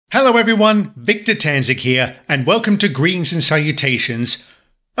Hello everyone, Victor Tanzik here, and welcome to Greetings and Salutations.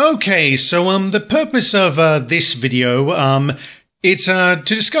 Okay, so the purpose of this video, it's to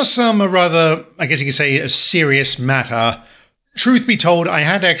discuss a rather, I guess you could say, a serious matter. Truth be told, I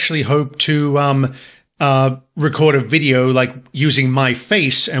had actually hoped to record a video like using my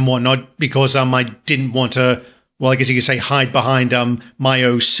face and whatnot because I didn't want to, well, I guess you could say hide behind my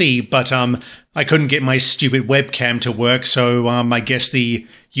OC, but I couldn't get my stupid webcam to work, so I guess the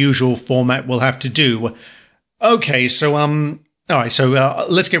usual format will have to do. Okay, so alright, so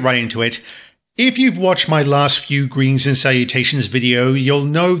let's get right into it. If you've watched my last few Greetings and Salutations video, you'll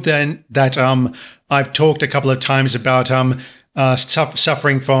know then that I've talked a couple of times about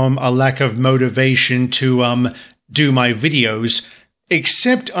suffering from a lack of motivation to do my videos,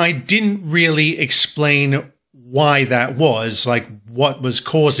 except I didn't really explain why that was, like what was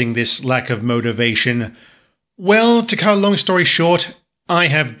causing this lack of motivation. Well, to cut a long story short, I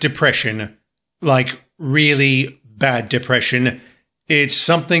have depression, like really bad depression. It's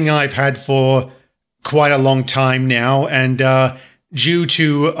something I've had for quite a long time now, and due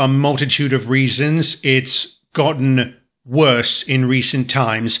to a multitude of reasons, it's gotten worse in recent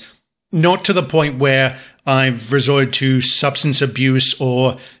times. Not to the point where I've resorted to substance abuse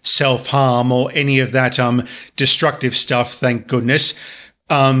or self-harm or any of that destructive stuff, thank goodness.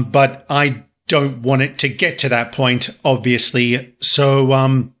 But I don't want it to get to that point, obviously.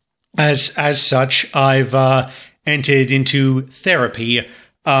 So as such, I've entered into therapy.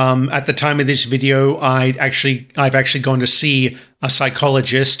 At the time of this video, I've actually gone to see a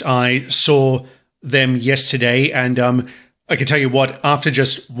psychologist. I saw them yesterday, and I can tell you what, after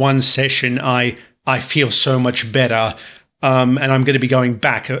just one session, I feel so much better, and I'm going to be going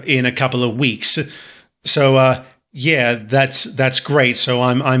back in a couple of weeks. So yeah, that's great. So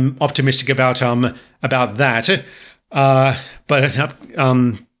I'm optimistic about that.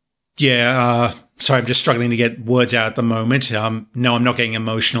 Sorry, I'm just struggling to get words out at the moment. No, I'm not getting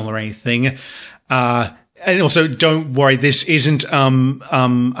emotional or anything. And also, don't worry, this isn't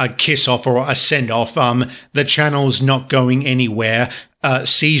a kiss-off or a send-off. The channel's not going anywhere.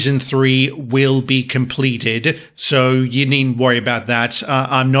 Season 3 will be completed, so you needn't worry about that.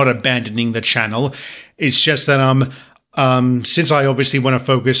 I'm not abandoning the channel. It's just that since I obviously want to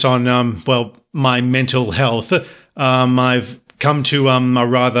focus on, well, my mental health, I've come to a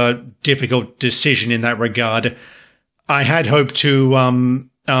rather difficult decision in that regard. I had hoped to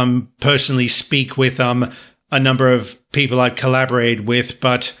personally speak with a number of people I've collaborated with,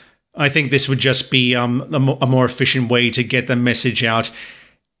 but I think this would just be a more efficient way to get the message out.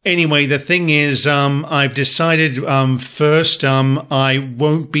 Anyway, the thing is, I've decided first I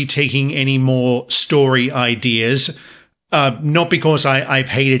won't be taking any more story ideas, not because I've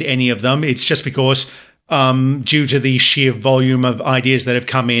hated any of them. It's just because due to the sheer volume of ideas that have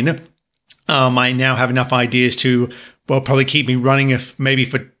come in, I now have enough ideas to, well, probably keep me running maybe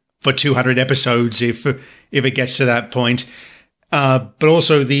for 200 episodes if it gets to that point. But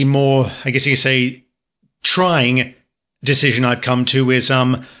also the more, I guess you could say, trying decision I've come to is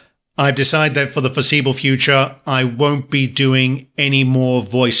I've decided that for the foreseeable future, I won't be doing any more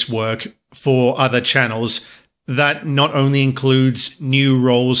voice work for other channels. That not only includes new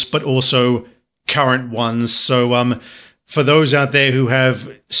roles, but also current ones. So for those out there who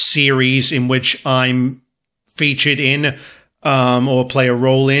have series in which I'm featured in or play a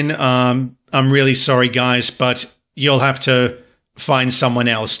role in, I'm really sorry, guys, but you'll have to find someone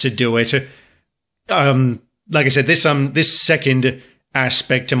else to do it. Like I said, this second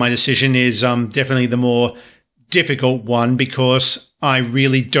aspect to my decision is definitely the more difficult one because I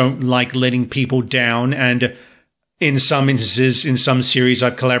really don't like letting people down, and in some instances, in some series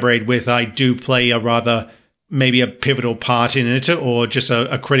I've collaborated with, I do play maybe a pivotal part in it or just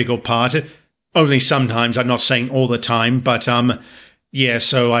a critical part. Only sometimes, I'm not saying all the time, but yeah,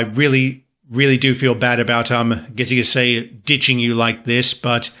 so I really do feel bad about, I guess you could say, ditching you like this,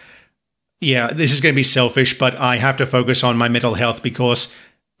 but yeah, this is going to be selfish, but I have to focus on my mental health because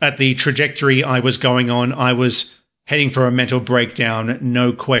at the trajectory I was going on, I was heading for a mental breakdown,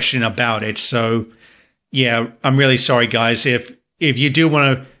 no question about it. So yeah, I'm really sorry, guys. If you do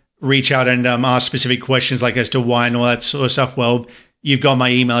want to reach out and ask specific questions like as to why and all that sort of stuff, well, you've got my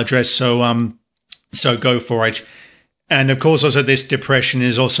email address, so go for it. And of course, also this depression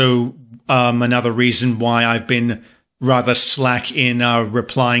is also another reason why I've been rather slack in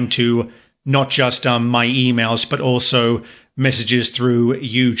replying to not just my emails, but also messages through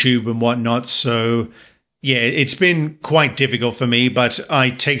YouTube and whatnot. So yeah, it's been quite difficult for me, but I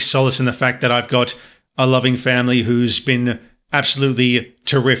take solace in the fact that I've got a loving family who's been absolutely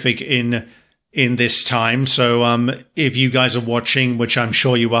terrific in in this time. So if you guys are watching, which I'm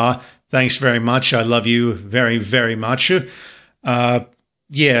sure you are, thanks very much. I love you very, very much.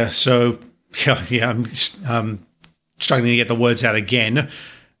 Yeah, so yeah, I'm struggling to get the words out again.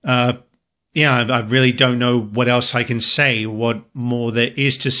 Yeah, I really don't know what else I can say, what more there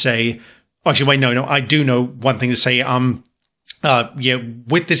is to say. Actually, wait, no, I do know one thing to say. Yeah,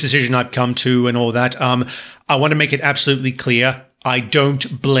 with this decision I've come to and all that, I want to make it absolutely clear. I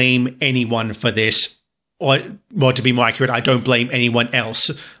don't blame anyone for this. Or, well, to be more accurate, I don't blame anyone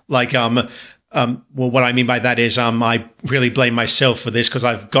else. Like, well, what I mean by that is, I really blame myself for this because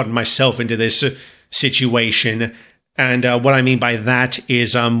I've gotten myself into this situation. And what I mean by that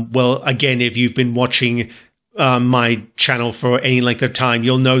is, well, again, if you've been watching my channel for any length of time,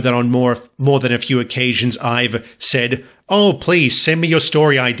 you'll know that on more than a few occasions I've said, "Oh, please send me your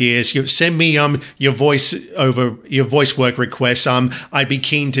story ideas. Send me your voice work requests. I'd be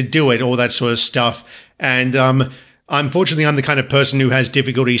keen to do it." All that sort of stuff. And unfortunately, I'm the kind of person who has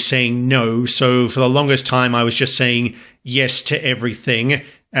difficulty saying no. So for the longest time, I was just saying yes to everything,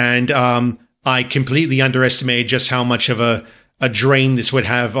 and I completely underestimated just how much of a drain this would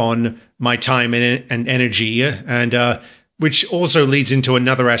have on my time and energy, and which also leads into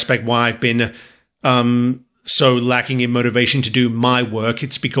another aspect why I've been so lacking in motivation to do my work.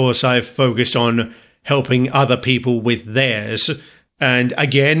 It's because I've focused on helping other people with theirs. And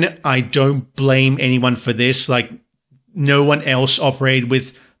again, I don't blame anyone for this. Like, no one else operated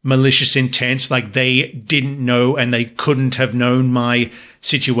with malicious intent. Like, they didn't know and they couldn't have known my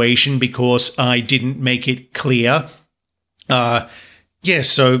situation because I didn't make it clear. Yeah,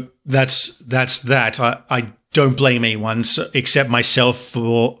 so that's that. I don't blame anyone except myself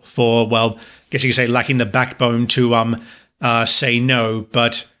for well, I guess you could say lacking the backbone to say no.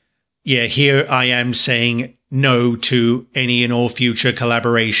 But yeah, here I am saying no to any and all future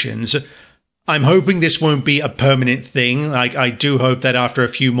collaborations. I'm hoping this won't be a permanent thing. Like, I do hope that after a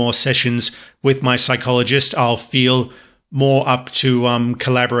few more sessions with my psychologist, I'll feel more up to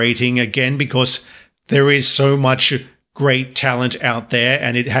collaborating again, because there is so much great talent out there,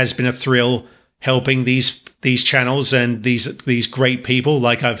 and it has been a thrill helping these channels and these great people.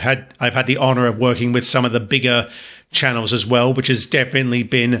 Like, I've had the honor of working with some of the bigger channels as well, which has definitely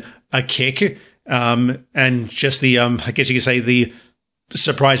been a kick. And just the I guess you could say the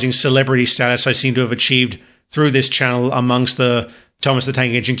surprising celebrity status I seem to have achieved through this channel amongst the Thomas the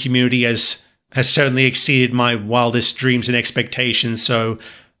Tank Engine community has certainly exceeded my wildest dreams and expectations. So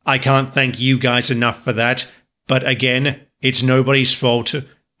I can't thank you guys enough for that. But again, it's nobody's fault,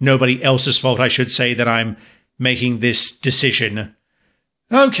 nobody else's fault, I should say, that I'm making this decision.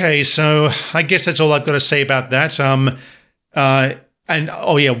 Okay, so I guess that's all I've got to say about that. And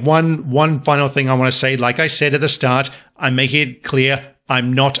oh yeah, one final thing I want to say. Like I said at the start, I'm making it clear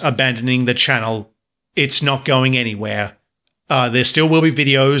I'm not abandoning the channel. It's not going anywhere. There still will be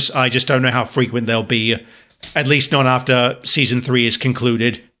videos. I just don't know how frequent they'll be. At least not after Season 3 is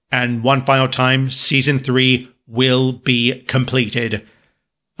concluded. And one final time, Season 3 will be completed.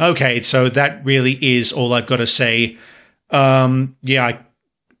 Okay, so that really is all I've got to say. Yeah,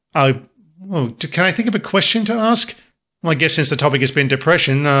 can I think of a question to ask? Well, I guess since the topic has been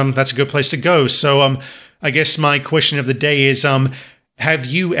depression, that's a good place to go. So, I guess my question of the day is, have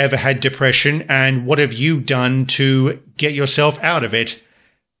you ever had depression, and what have you done to get yourself out of it?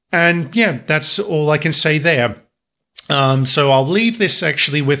 And yeah, that's all I can say there. So I'll leave this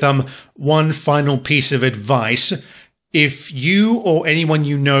actually with one final piece of advice. If you or anyone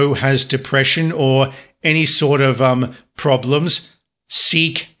you know has depression or any sort of problems,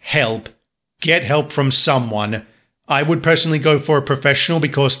 seek help. Get help from someone. I would personally go for a professional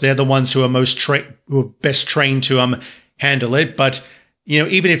because they're the ones who are best trained to handle it. But you know,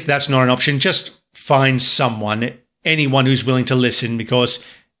 even if that's not an option, just find someone, anyone who's willing to listen, because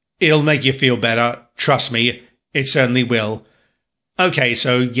it'll make you feel better. Trust me, it certainly will. Okay,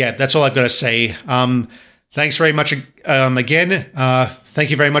 so yeah, that's all I've got to say. Thanks very much again. Thank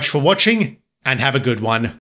you very much for watching, and have a good one.